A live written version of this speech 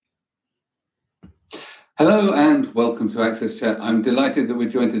Hello and welcome to Access Chat. I'm delighted that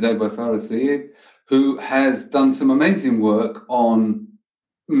we're joined today by Farah Syed, who has done some amazing work on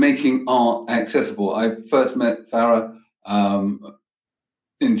making art accessible. I first met Farah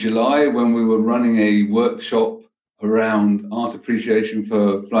in July when we were running a workshop around art appreciation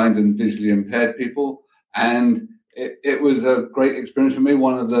for blind and visually impaired people. And it was a great experience for me,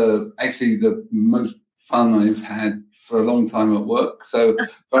 one of the most fun I've had for a long time at work. So,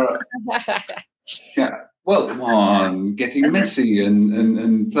 Farah, yeah. Well, come on, getting messy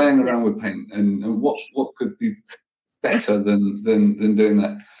and playing around with paint and what could be better than doing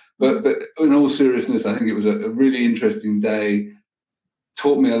that. But in all seriousness, I think it was a really interesting day.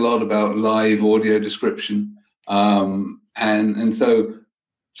 Taught me a lot about live audio description. And so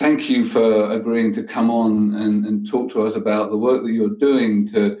thank you for agreeing to come on and talk to us about the work that you're doing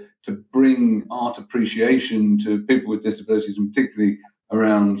to bring art appreciation to people with disabilities, and particularly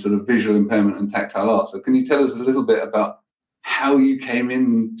around sort of visual impairment and tactile art. So can you tell us a little bit about how you came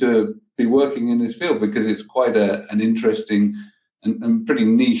in to be working in this field? Because it's quite an interesting and pretty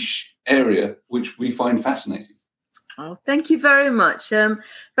niche area, which we find fascinating. Oh, thank you very much.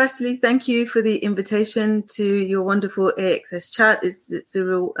 Firstly, thank you for the invitation to your wonderful AXS chat. It's a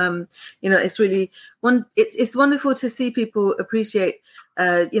real, it's really it's wonderful to see people appreciate,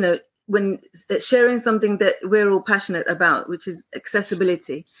 when sharing something that we're all passionate about, which is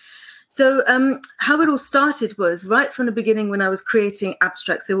accessibility. So how it all started was right from the beginning when I was creating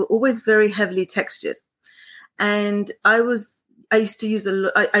abstracts. They were always very heavily textured, and I used to use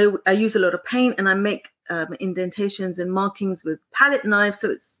I use a lot of paint, and I make indentations and markings with palette knives. So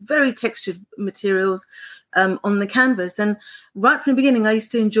it's very textured materials on the canvas. And right from the beginning, I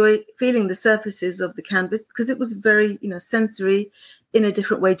used to enjoy feeling the surfaces of the canvas because it was very, sensory in a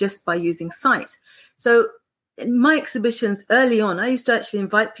different way just by using sight. So in my exhibitions early on, I used to actually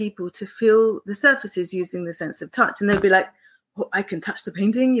invite people to feel the surfaces using the sense of touch. And they'd be like, oh, I can touch the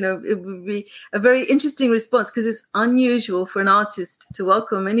painting. It would be a very interesting response because it's unusual for an artist to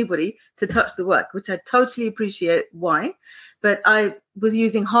welcome anybody to touch the work, which I totally appreciate why. But I was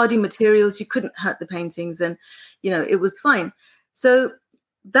using hardy materials. You couldn't hurt the paintings and, it was fine. So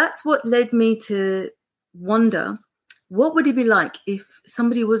that's what led me to wonder, what would it be like if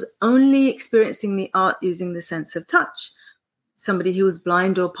somebody was only experiencing the art using the sense of touch, somebody who was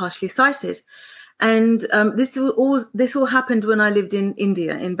blind or partially sighted? And this all happened when I lived in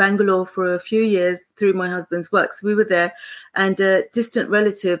India, in Bangalore, for a few years through my husband's work. So we were there, and a distant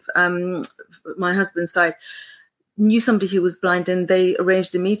relative, my husband's side, knew somebody who was blind, and they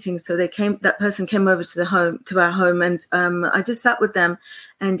arranged a meeting. So that person came over to our home, and I just sat with them,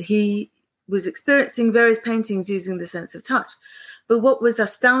 and he was experiencing various paintings using the sense of touch. But what was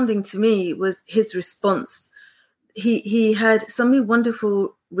astounding to me was his response. He had so many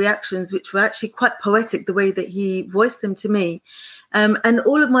wonderful reactions, which were actually quite poetic, the way that he voiced them to me. And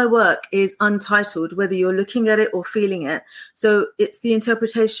all of my work is untitled, whether you're looking at it or feeling it. So it's the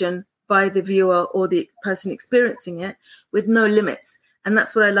interpretation by the viewer or the person experiencing it with no limits. And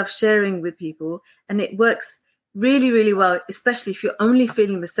that's what I love sharing with people. And it works really, really well, especially if you're only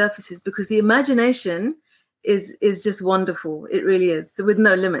feeling the surfaces, because the imagination is just wonderful. It really is. So with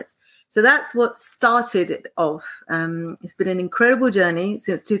no limits. So that's what started it off. It's been an incredible journey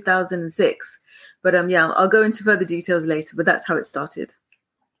since 2006. But I'll go into further details later, but that's how it started.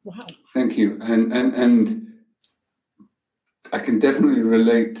 Wow. Thank you. And I can definitely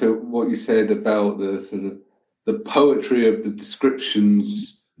relate to what you said about the sort of the poetry of the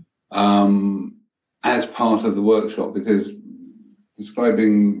descriptions as part of the workshop, because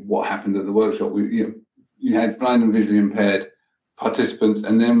describing what happened at the workshop, you had blind and visually impaired participants,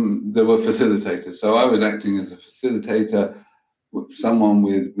 and then there were facilitators. So I was acting as a facilitator with someone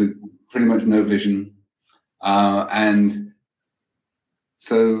with pretty much no vision, and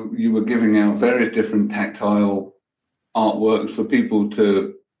so you were giving out various different tactile artworks for people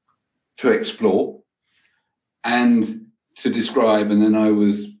to explore and to describe, and then I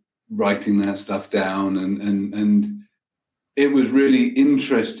was writing that stuff down, and it was really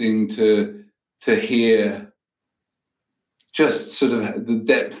interesting to hear just sort of the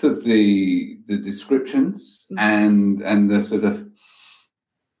depth of the descriptions and the sort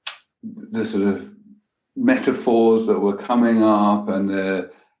of metaphors that were coming up, and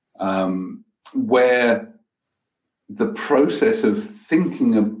where the process of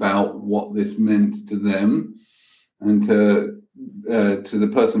thinking about what this meant to them and to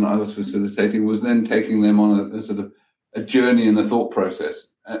the person that I was facilitating was then taking them on a sort of a journey and a thought process.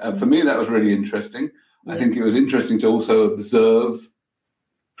 For me, that was really interesting. I think it was interesting to also observe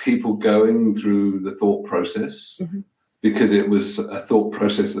people going through the thought process, because it was a thought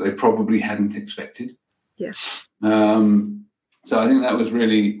process that they probably hadn't expected. Yeah. So I think that was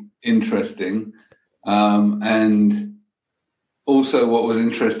really interesting. And also what was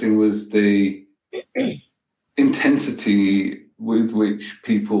interesting was the intensity with which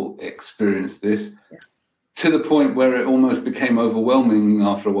people experienced this, to the point where it almost became overwhelming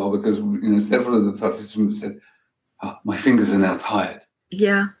after a while, because several of the participants said, "Oh, my fingers are now tired."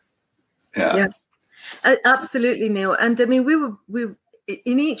 Yeah. Absolutely, Neil. And I mean, we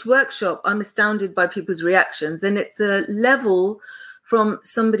in each workshop, I'm astounded by people's reactions, and it's a level from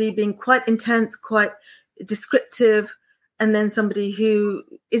somebody being quite intense, quite descriptive, and then somebody who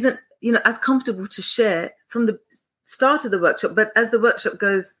isn't, as comfortable to share from the start of the workshop. But as the workshop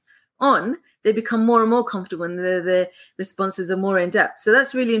goes on, they become more and more comfortable, and their responses are more in depth. So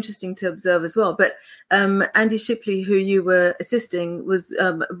that's really interesting to observe as well. But Andy Shipley, who you were assisting, was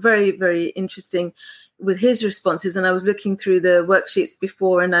very, very interesting with his responses. And I was looking through the worksheets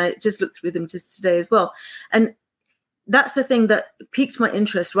before, and I just looked through them just today as well. And that's the thing that piqued my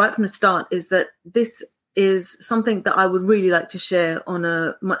interest right from the start, is that this is something that I would really like to share on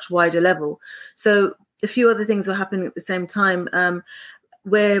a much wider level. So a few other things were happening at the same time,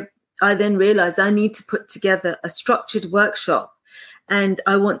 where I then realized I need to put together a structured workshop, and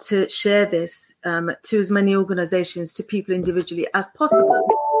I want to share this to as many organizations, to people individually as possible.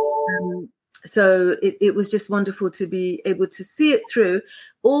 So it was just wonderful to be able to see it through,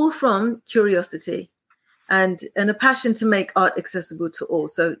 all from curiosity and a passion to make art accessible to all.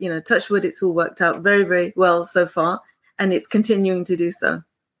 So, touch wood, it's all worked out very, very well so far, and it's continuing to do so.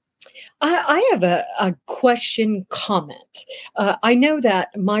 I have a question comment. I know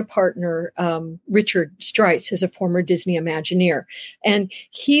that my partner, Richard Streitz, is a former Disney Imagineer, and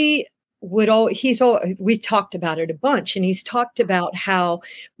we talked about it a bunch, and he's talked about how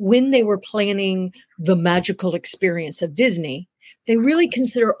when they were planning the magical experience of Disney, they really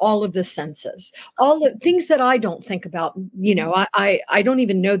consider all of the senses, all the things that I don't think about. I don't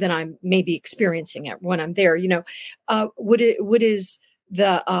even know that I'm maybe experiencing it when I'm there. What is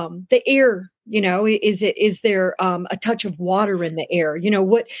the air? Is there a touch of water in the air?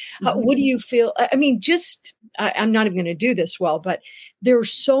 What do you feel? I mean, I'm not even going to do this well, but there are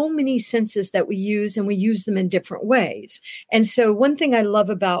so many senses that we use, and we use them in different ways. And so one thing I love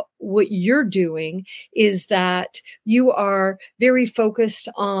about what you're doing is that you are very focused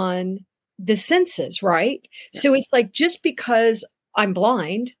on the senses, right? Yeah. So it's like, just because I'm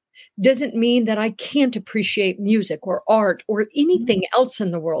blind doesn't mean that I can't appreciate music or art or anything else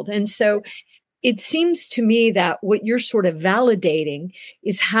in the world. And so it seems to me that what you're sort of validating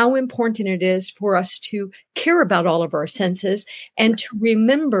is how important it is for us to care about all of our senses, and to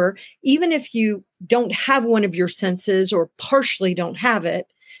remember, even if you don't have one of your senses or partially don't have it,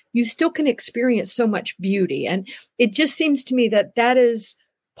 you still can experience so much beauty. And it just seems to me that that is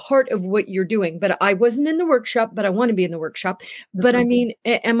part of what you're doing. But I wasn't in the workshop, but I want to be in the workshop. But I mean,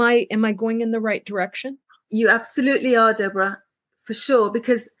 am I going in the right direction? You absolutely are, Deborah, for sure.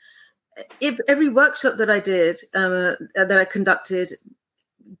 Because if every workshop that I did, that I conducted,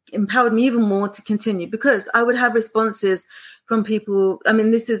 empowered me even more to continue, because I would have responses from people. I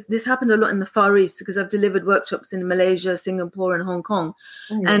mean, this happened a lot in the Far East, because I've delivered workshops in Malaysia, Singapore, and Hong Kong.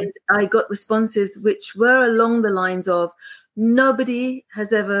 And I got responses which were along the lines of, nobody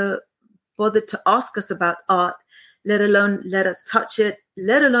has ever bothered to ask us about art, let alone let us touch it,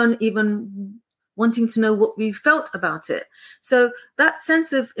 let alone even wanting to know what we felt about it. So that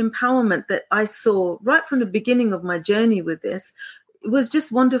sense of empowerment that I saw right from the beginning of my journey with this was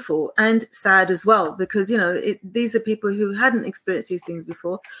just wonderful, and sad as well, because, these are people who hadn't experienced these things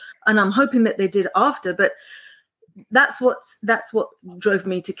before, and I'm hoping that they did after. But that's what drove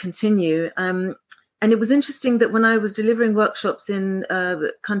me to continue. And it was interesting that when I was delivering workshops in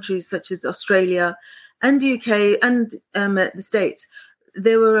countries such as Australia and UK and the States,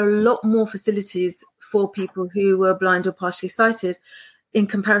 there were a lot more facilities for people who were blind or partially sighted in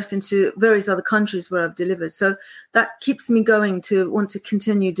comparison to various other countries where I've delivered. So that keeps me going to want to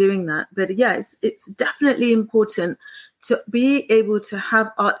continue doing that. But yeah, it's definitely important to be able to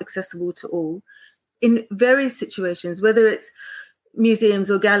have art accessible to all in various situations, whether it's museums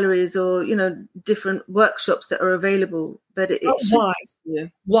or galleries or, different workshops that are available. But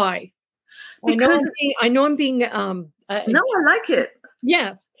Why? Because I know I'm being no, I like it.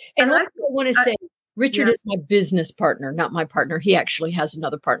 Yeah. And I want to say, Richard is my business partner, not my partner. He actually has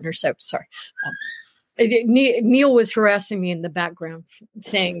another partner. So sorry. Neil was harassing me in the background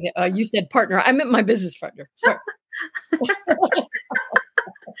saying, you said partner. I meant my business partner. Sorry.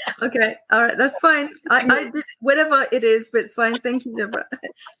 Okay. All right. That's fine. I did whatever it is, but it's fine. Thank you, Deborah.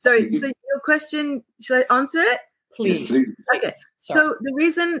 Sorry. So your question, should I answer it? Please. Okay. So the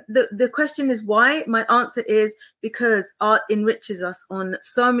reason, the question is why? My answer is because art enriches us on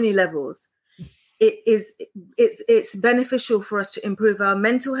so many levels. It's beneficial for us to improve our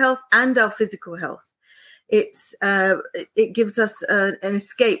mental health and our physical health. It gives us an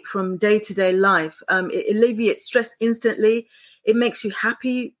escape from day-to-day life. It alleviates stress instantly. It makes you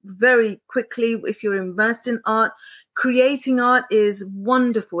happy very quickly if you're immersed in art. Creating art is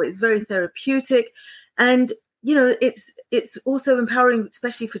wonderful. It's very therapeutic, and it's also empowering,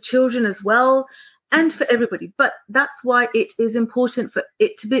 especially for children as well, and for everybody. But that's why it is important for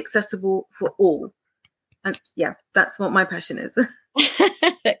it to be accessible for all. And yeah, that's what my passion is.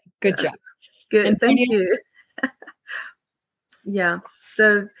 Good job. Good. And thank you. Yeah.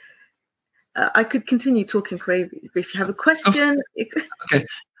 So I could continue talking for ages. If you have a question. Okay.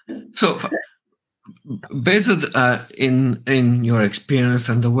 So based in your experience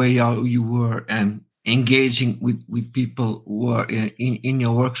and the way you were engaging with people who are in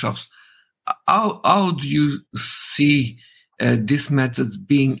your workshops, how do you see these methods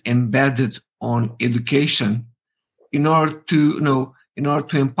being embedded on education in order to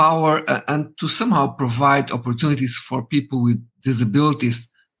empower and to somehow provide opportunities for people with disabilities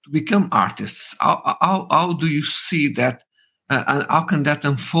to become artists? How do you see that, and how can that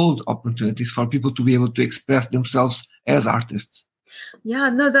unfold opportunities for people to be able to express themselves as artists? Yeah,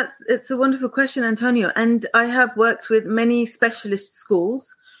 no, it's a wonderful question, Antonio. And I have worked with many specialist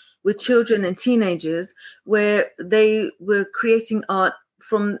schools with children and teenagers where they were creating art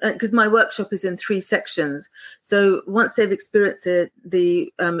from, because my workshop is in 3 sections. So once they've experienced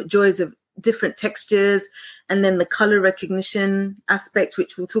the joys of different textures and then the color recognition aspect,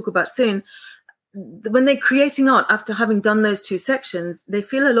 which we'll talk about soon, when they're creating art after having done those 2 sections, they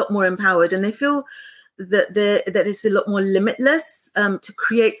feel a lot more empowered, and they feel that it's a lot more limitless to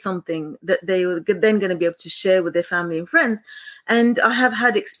create something that they are then going to be able to share with their family and friends. And I have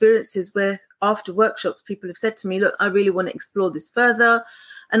had experiences where after workshops, people have said to me, look, I really want to explore this further.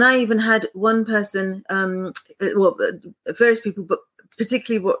 And I even had one person, various people, but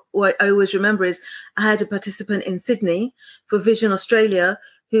particularly what I always remember is I had a participant in Sydney for Vision Australia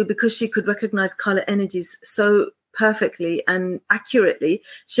who, because she could recognize color energies so perfectly and accurately,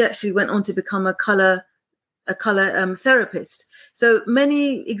 she actually went on to become a color therapist. So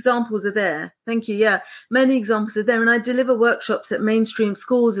many examples are there. Thank you. Yeah, many examples are there. And I deliver workshops at mainstream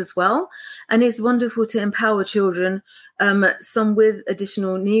schools as well. And it's wonderful to empower children, some with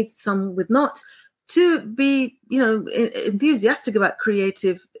additional needs, some with not, to be, enthusiastic about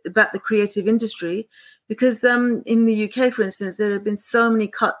the creative industry. Because in the UK, for instance, there have been so many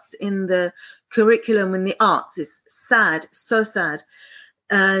cuts in the curriculum in the arts. It's sad, so sad.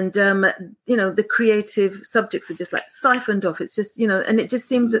 And, the creative subjects are just like siphoned off. It's just, and it just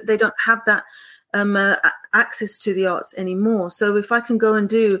seems that they don't have that access to the arts anymore. So if I can go and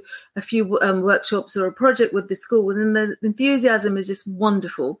do a few workshops or a project with the school, then the enthusiasm is just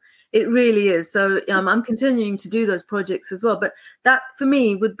wonderful. It really is. So I'm continuing to do those projects as well. But that, for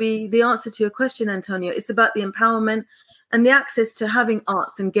me, would be the answer to your question, Antonio. It's about the empowerment and the access to having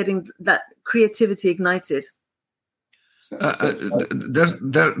arts and getting that creativity ignited. There's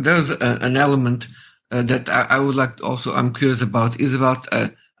an element that I would like to also, I'm curious about, is about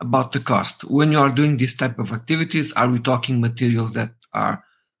the cost. When you are doing this type of activities, are we talking materials that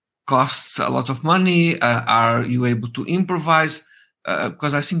costs a lot of money? Are you able to improvise?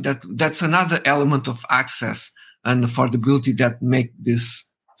 Because I think that's another element of access and affordability that make this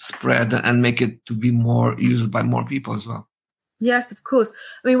spread and make it to be more used by more people as well. Yes, of course.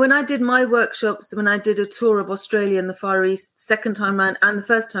 I mean, when I did my workshops, when I did a tour of Australia and the Far East, second time round and the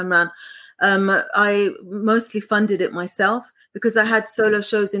first time round, I mostly funded it myself because I had solo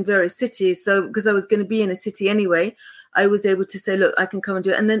shows in various cities. So because I was going to be in a city anyway, I was able to say, look, I can come and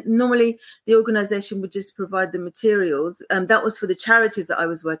do it. And then normally the organization would just provide the materials. That was for the charities that I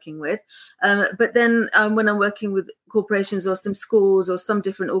was working with. But then when I'm working with corporations or some schools or some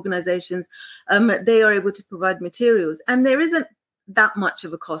different organizations, they are able to provide materials. And there isn't that much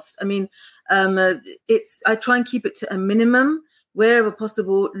of a cost. I mean, I try and keep it to a minimum wherever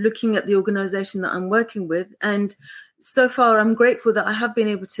possible, looking at the organization that I'm working with. And so far, I'm grateful that I have been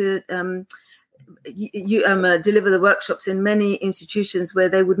able to deliver the workshops in many institutions where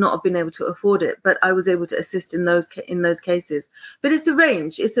they would not have been able to afford it, but I was able to assist in those cases. But it's a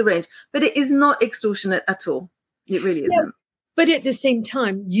range, but it is not extortionate at all. It really isn't. Yeah. But at the same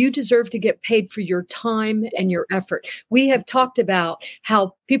time, you deserve to get paid for your time and your effort. We have talked about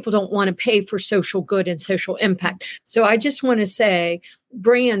how people don't want to pay for social good and social impact. So I just want to say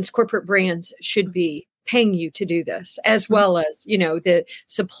corporate brands should be paying you to do this, as well as, the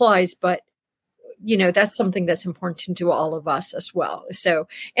supplies, but that's something that's important to all of us as well. So,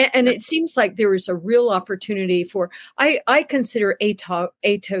 and it seems like there is a real opportunity for, I consider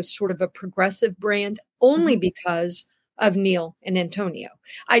Atos sort of a progressive brand only because of Neil and Antonio.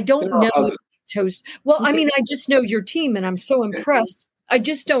 I don't know Atos. Well, I mean, I just know your team and I'm so impressed. I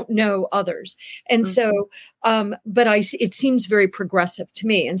just don't know others. And so, but it seems very progressive to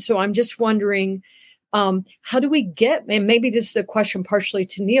me. And so I'm just wondering, how do we get, and maybe this is a question partially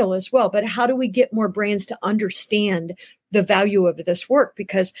to Neil as well, but how do we get more brands to understand the value of this work?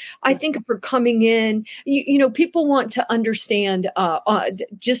 Because I think if we're coming in, people want to understand,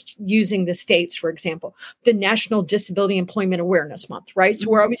 just using the States, for example, the National Disability Employment Awareness Month, right? So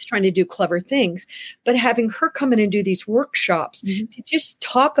we're always trying to do clever things, but having her come in and do these workshops to just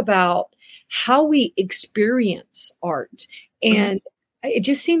talk about how we experience art, and it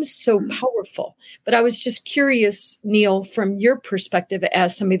just seems so powerful. But I was just curious, Neil, from your perspective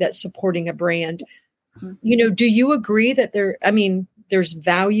as somebody that's supporting a brand, do you agree that there's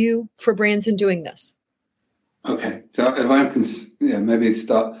value for brands in doing this? Okay, so if I can, maybe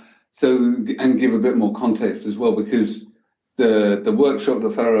start and give a bit more context as well, because the workshop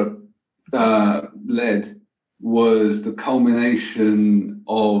that Farah led was the culmination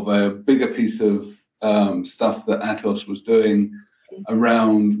of a bigger piece of stuff that Atos was doing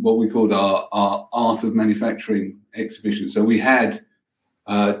around what we called our Art of Manufacturing exhibition. So we had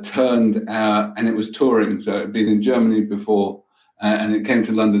turned our, and it was touring, so it had been in Germany before, and it came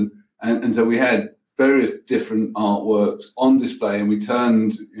to London, and so we had various different artworks on display, and we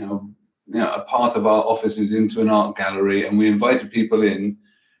turned a part of our offices into an art gallery, and we invited people in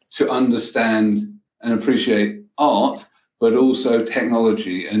to understand and appreciate art, but also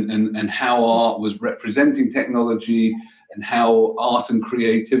technology, and how art was representing technology, and how art and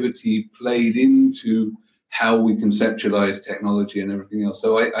creativity played into how we conceptualize technology and everything else.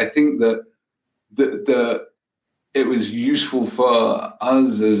 So I think that it was useful for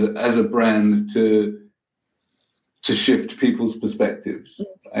us as a brand to shift people's perspectives,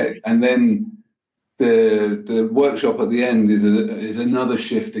 right? And then the workshop at the end is another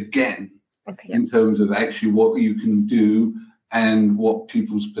shift again, in terms of actually what you can do and what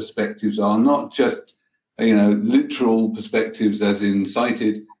people's perspectives are, not just literal perspectives as in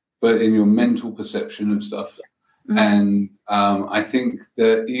sighted, but in your mental perception of stuff. And I think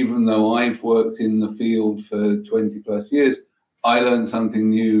that even though I've worked in the field for 20 plus years, I learned something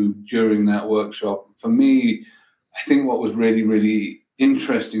new during that workshop. For me, I think what was really, really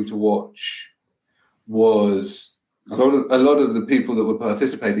interesting to watch was a lot of the people that were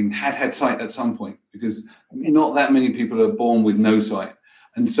participating had sight at some point, because not that many people are born with no sight.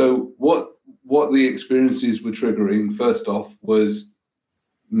 And so what the experiences were triggering, first off, was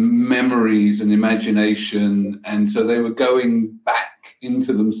memories and imagination, and so they were going back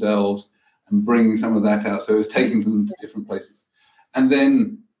into themselves and bringing some of that out. So it was taking them to different places, and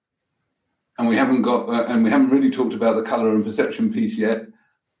we haven't really talked about the color and perception piece yet,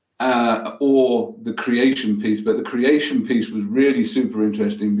 or the creation piece. But the creation piece was really super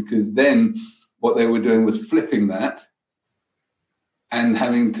interesting, because then what they were doing was flipping that and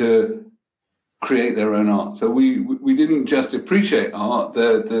having to create their own art. So we didn't just appreciate art.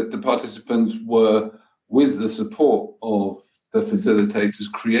 The participants were, with the support of the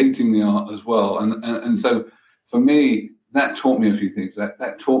facilitators, creating the art as well. And so for me, that taught me a few things.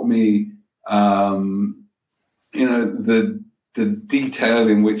 That taught me the detail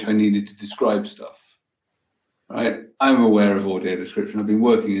in which I needed to describe stuff. Right? I'm aware of audio description. I've been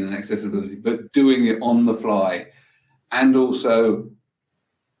working in accessibility, but doing it on the fly, and also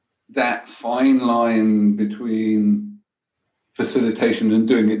that fine line between facilitation and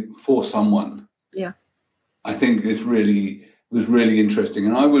doing it for someone. Yeah, I think was really interesting,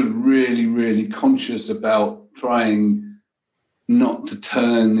 and I was really, really conscious about trying not to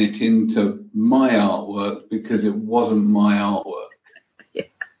turn it into my artwork, because it wasn't my artwork. Yeah.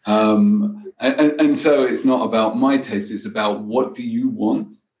 And so it's not about my taste; it's about what do you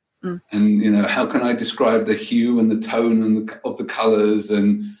want, and how can I describe the hue and the tone of the colors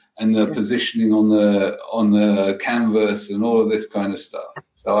and the positioning on the canvas and all of this kind of stuff.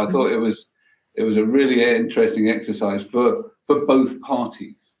 So I thought it was a really interesting exercise for both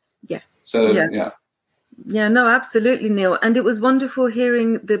parties. Yes. So yeah. Yeah, no, absolutely, Neil. And it was wonderful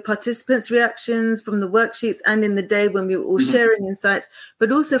hearing the participants' reactions from the worksheets and in the day when we were all sharing insights,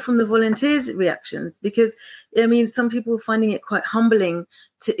 but also from the volunteers' reactions, because, some people were finding it quite humbling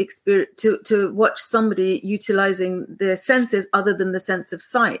to watch somebody utilizing their senses other than the sense of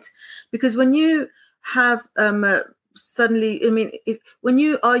sight. Because when you have when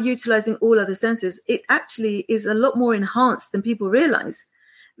you are utilizing all other senses, it actually is a lot more enhanced than people realize.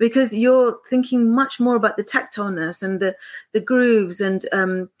 because you're thinking much more about the tactileness and the grooves and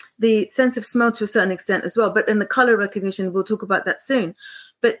the sense of smell to a certain extent as well. But then the color recognition, we'll talk about that soon.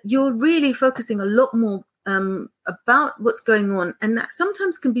 But you're really focusing a lot more about what's going on. And that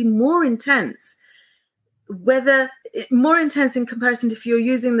sometimes can be more intense, more intense in comparison to if you're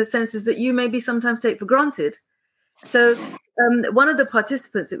using the senses that you maybe sometimes take for granted. So one of the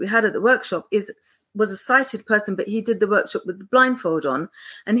participants that we had at the workshop was a sighted person, but he did the workshop with the blindfold on,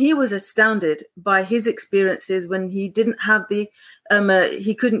 and he was astounded by his experiences when he didn't have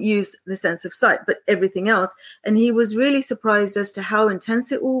he couldn't use the sense of sight, but everything else. And he was really surprised as to how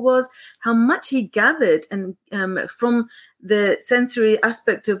intense it all was, how much he gathered and from the sensory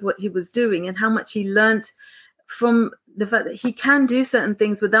aspect of what he was doing, and how much he learned from the fact that he can do certain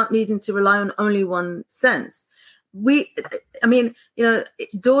things without needing to rely on only one sense.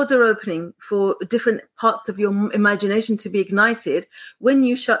 Doors are opening for different parts of your imagination to be ignited when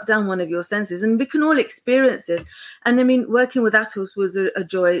you shut down one of your senses, and we can all experience this. And I mean, working with Atos was a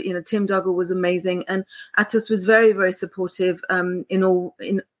joy. Tim Duggal was amazing, and Atos was very, very supportive on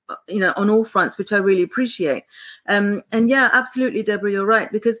all fronts, which I really appreciate. And yeah, absolutely, Deborah, you're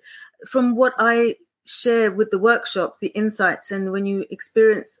right, because from what I share with the workshops, the insights, and when you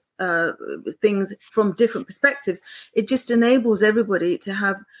experience things from different perspectives, it just enables everybody to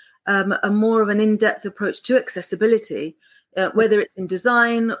have a more of an in-depth approach to accessibility, whether it's in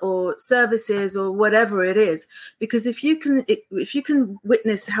design or services or whatever it is. Because if you can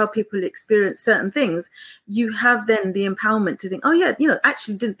witness how people experience certain things, you have then the empowerment to think, oh yeah,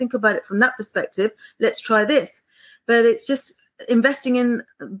 actually didn't think about it from that perspective. Let's try this. But it's just investing in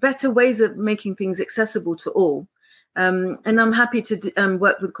better ways of making things accessible to all. And I'm happy to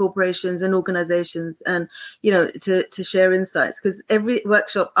work with corporations and organizations and, to share insights, because every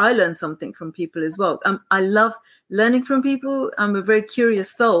workshop I learn something from people as well. I love learning from people. I'm a very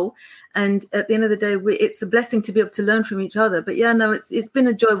curious soul. And at the end of the day, it's a blessing to be able to learn from each other. But yeah, no, it's been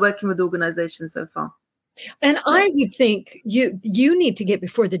a joy working with organizations so far. And I would think you need to get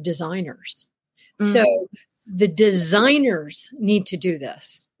before the designers. Mm-hmm. So the designers need to do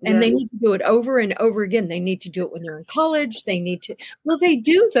this, and yes, they need to do it over and over again. They need to do it when they're in college. They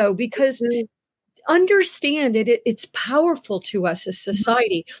do though, because understand it. It's powerful to us as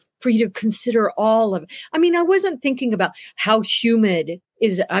society for you to consider all of it. I mean, I wasn't thinking about how humid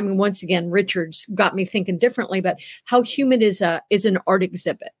is. I mean, once again, Richard's got me thinking differently, but how humid is an art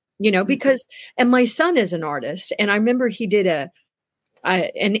exhibit, because, and my son is an artist, and I remember he did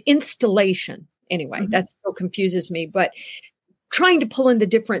an installation. Anyway, that still confuses me, but trying to pull in the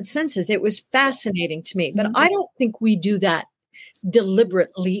different senses, it was fascinating to me. But I don't think we do that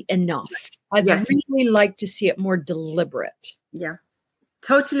deliberately enough. I'd really like to see it more deliberate. Yeah,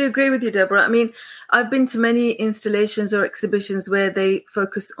 totally agree with you, Deborah. I mean, I've been to many installations or exhibitions where they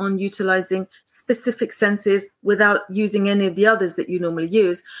focus on utilizing specific senses without using any of the others that you normally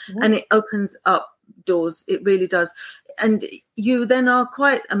use. Mm-hmm. And it opens up doors. It really does. And you then are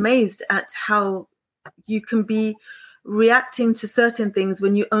quite amazed at how you can be reacting to certain things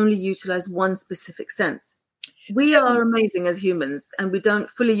when you only utilize one specific sense. We are amazing as humans, and we don't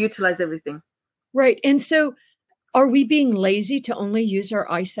fully utilize everything. Right. And so are we being lazy to only use our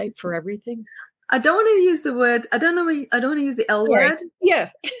eyesight for everything? I don't want to use the word. I don't want to use the L word. Yeah.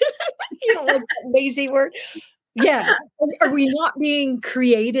 You don't like that lazy word. Yeah. Are we not being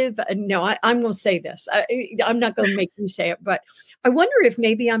creative? No, I'm going to say this. I'm not going to make you say it, but I wonder if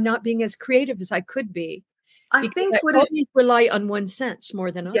maybe I'm not being as creative as I could be. I think we rely on one sense more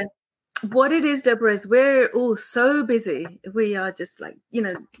than others. Yeah. What it is, Deborah, is we're all so busy. We are just like,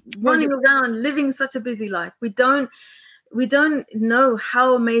 running around, living such a busy life. We don't know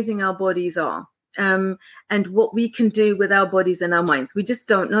how amazing our bodies are. And what we can do with our bodies and our minds. We just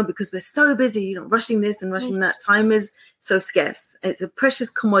don't know, because we're so busy, rushing this and rushing that. Time is so scarce. It's a precious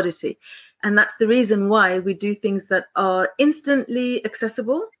commodity. And that's the reason why we do things that are instantly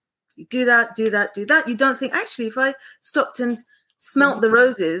accessible. You do that. You don't think, actually, if I stopped and smelt the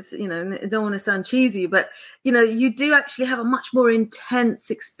roses, I don't want to sound cheesy, but, you do actually have a much more intense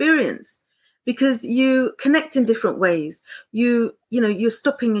experience, because you connect in different ways. You're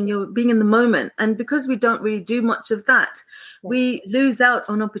stopping and you're being in the moment. And because we don't really do much of that, we lose out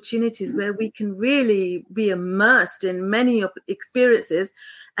on opportunities where we can really be immersed in many experiences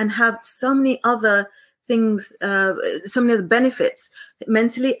and have so many other things, so many other benefits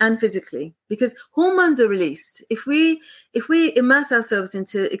mentally and physically, because hormones are released. If we immerse ourselves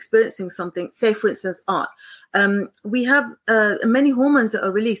into experiencing something, say, for instance, art, we have many hormones that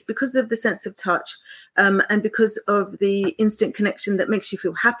are released because of the sense of touch, and because of the instant connection that makes you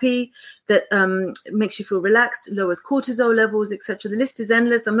feel happy, that makes you feel relaxed, lowers cortisol levels, etc. The list is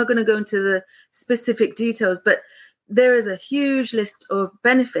endless. I'm not going to go into the specific details, but there is a huge list of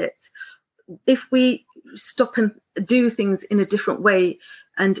benefits if we stop and do things in a different way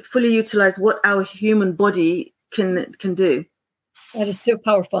and fully utilize what our human body can do. That is so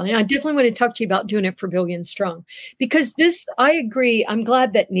powerful. And I definitely want to talk to you about doing it for Billion Strong, because this, I agree. I'm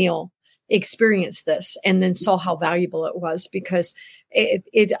glad that Neil experienced this and then saw how valuable it was, because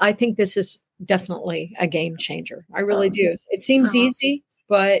I think this is definitely a game changer. I really do. It seems easy,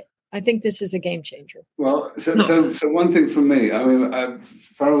 but I think this is a game changer. Well, so one thing for me, I mean,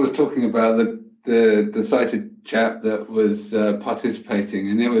 Farah was talking about the sighted chap that was participating,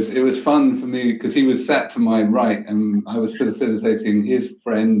 and it was fun for me because he was sat to my right and I was facilitating his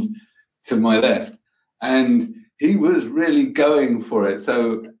friend to my left, and he was really going for it.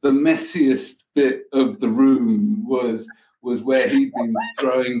 So the messiest bit of the room was where he'd been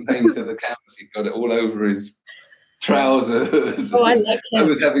throwing paint at the canvas. He got it all over his trousers. Oh, I like that. I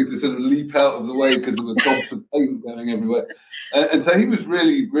was having to sort of leap out of the way because there were gobs of paint going everywhere, and so he was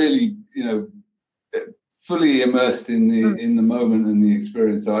really, really, fully immersed in the moment and the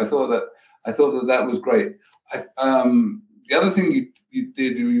experience. So I thought that was great. The other thing you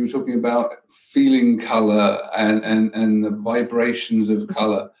did, you were talking about feeling color and the vibrations of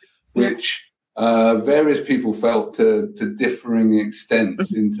color, which various people felt to differing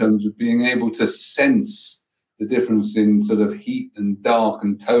extents in terms of being able to sense the difference in sort of heat and dark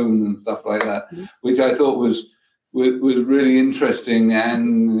and tone and stuff like that, which I thought was really interesting.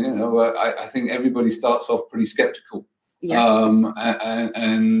 And I think everybody starts off pretty skeptical,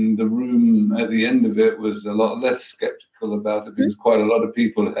 and the room at the end of it was a lot less skeptical about it, because quite a lot of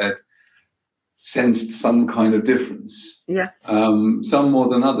people had sensed some kind of difference. Some more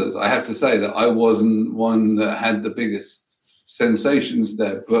than others. I have to say that I wasn't one that had the biggest sensations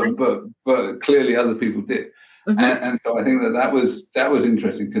there, but clearly other people did. And so I think that was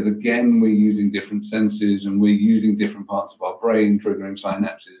interesting, because again, we're using different senses and we're using different parts of our brain, triggering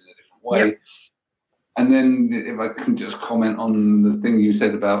synapses in a different way. And then if I can just comment on the thing you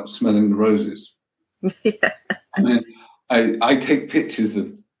said about smelling the roses. I mean, I take pictures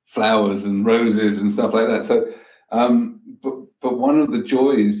of flowers and roses and stuff like that. So, but one of the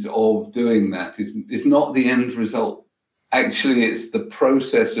joys of doing that is not the end result. Actually, it's the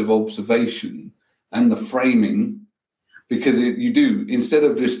process of observation and the framing, because you do, instead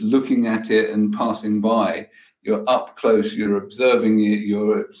of just looking at it and passing by, you're up close, you're observing it,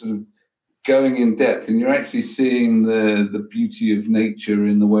 you're sort of going in depth, and you're actually seeing the beauty of nature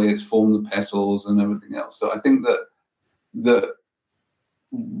in the way it's formed the petals and everything else. So I think that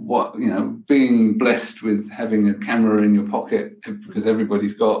being blessed with having a camera in your pocket, because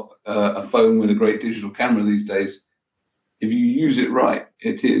everybody's got a phone with a great digital camera these days, if you use it right,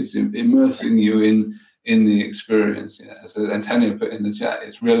 it is immersing you in the experience. As Antonio put in the chat,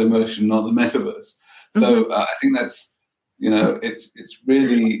 it's real immersion, not the metaverse. So I think that's, it's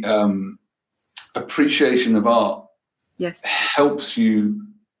really appreciation of art. Yes, helps you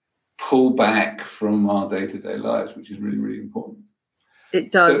pull back from our day-to-day lives, which is really, really important.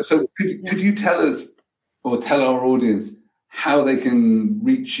 It does. So could you tell us, or tell our audience, how they can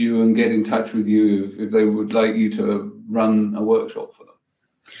reach you and get in touch with you if they would like you to run a workshop for them?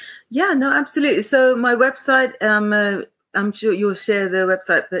 Yeah, no, absolutely. So my website, I'm sure you'll share the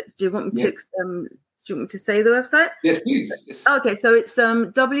website, but do you want me to say the website? Yes, please. Yes. Okay, so it's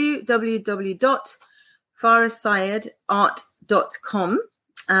www.farahsyedart.com,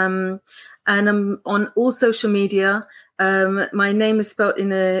 and I'm on all social media. My name is spelled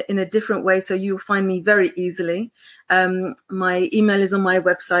in a different way, so you'll find me very easily. My email is on my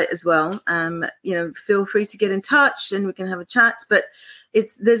website as well. Feel free to get in touch and we can have a chat. But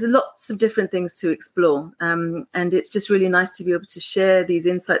there's lots of different things to explore, and it's just really nice to be able to share these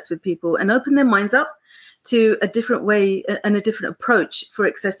insights with people and open their minds up to a different way and a different approach for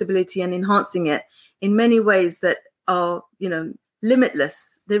accessibility and enhancing it in many ways that are,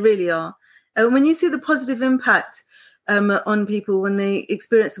 limitless. They really are. And when you see the positive impact on people when they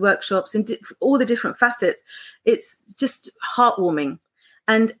experience workshops and all the different facets, it's just heartwarming.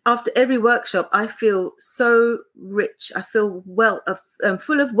 And after every workshop, I feel so rich. I feel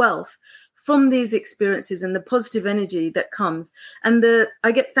full of wealth from these experiences and the positive energy that comes. And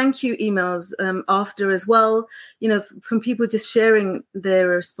I get thank you emails after as well, from people just sharing their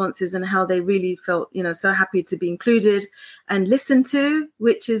responses and how they really felt, so happy to be included and listened to,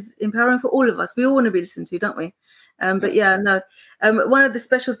 which is empowering for all of us. We all want to be listened to, don't we? But yeah, no. One of the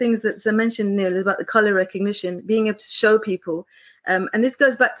special things that's mentioned, Neil, is about the color recognition, being able to show people. And this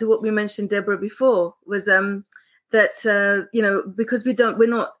goes back to what we mentioned, Deborah, before, was that, because we're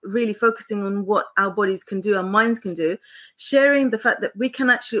not really focusing on what our bodies can do, our minds can do, sharing the fact that we can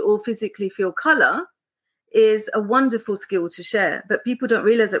actually all physically feel color is a wonderful skill to share. But people don't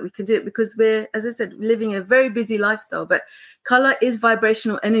realize that we can do it because we're, as I said, living a very busy lifestyle. But color is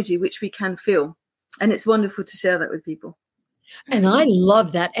vibrational energy, which we can feel. And it's wonderful to share that with people. And I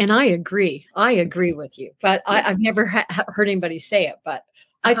love that. And I agree. I agree with you. But I've never heard anybody say it. But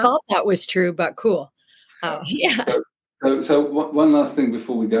I thought that was true, but cool. Yeah. So one last thing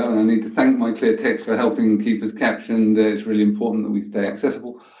before we go, and I need to thank My Clear Text for helping keep us captioned. It's really important that we stay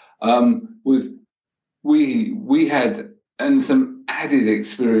accessible. Was we had some added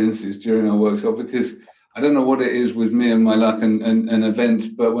experiences during our workshop, because I don't know what it is with me and my luck and an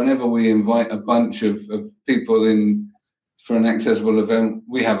event, but whenever we invite a bunch of people in for an accessible event,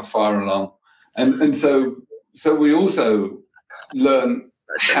 we have a fire alarm, and so we also learn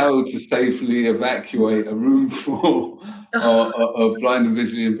how to safely evacuate a room full of blind and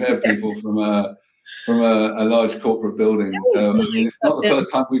visually impaired people from a large corporate building. So nice. I mean, it's not the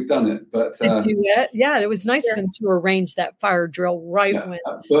first time we've done it, but yeah, it was nice of him to arrange that fire drill when.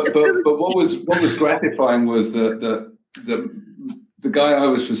 But what was gratifying was that the guy I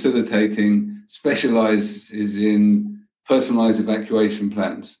was facilitating specializes in personalized evacuation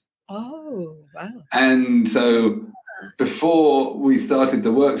plans. Oh, wow! And so before we started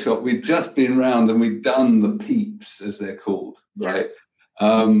the workshop, we'd just been round and we'd done the PEEPs, as they're called, right?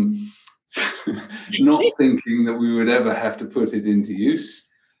 Not thinking that we would ever have to put it into use.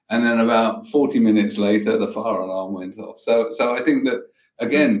 And then about 40 minutes later, the fire alarm went off. So I think that,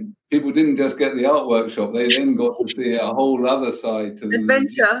 again, people didn't just get the art workshop, they then got to see a whole other side to the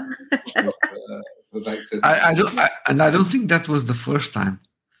adventure. I don't think that was the first time.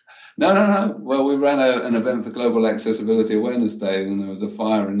 No. Well, we ran an event for Global Accessibility Awareness Day, and there was a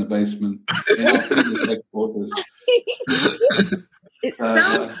fire in the basement in our previous headquarters. It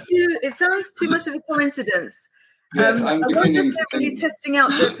sounds too much of a coincidence. Yes, I wonder if they're really testing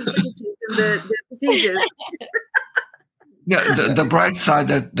out the facilities and the procedures. Yeah, the bright side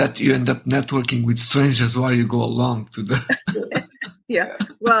that you end up networking with strangers while you go along to the. Yeah.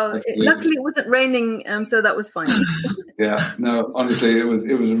 Well, luckily it wasn't raining, so that was fine. Yeah. No, honestly, it was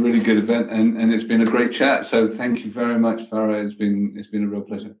a really good event, and it's been a great chat. So thank you very much, Farah. It's been a real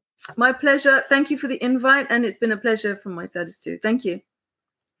pleasure. My pleasure. Thank you for the invite, and it's been a pleasure from my side too. Thank you.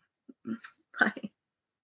 Bye.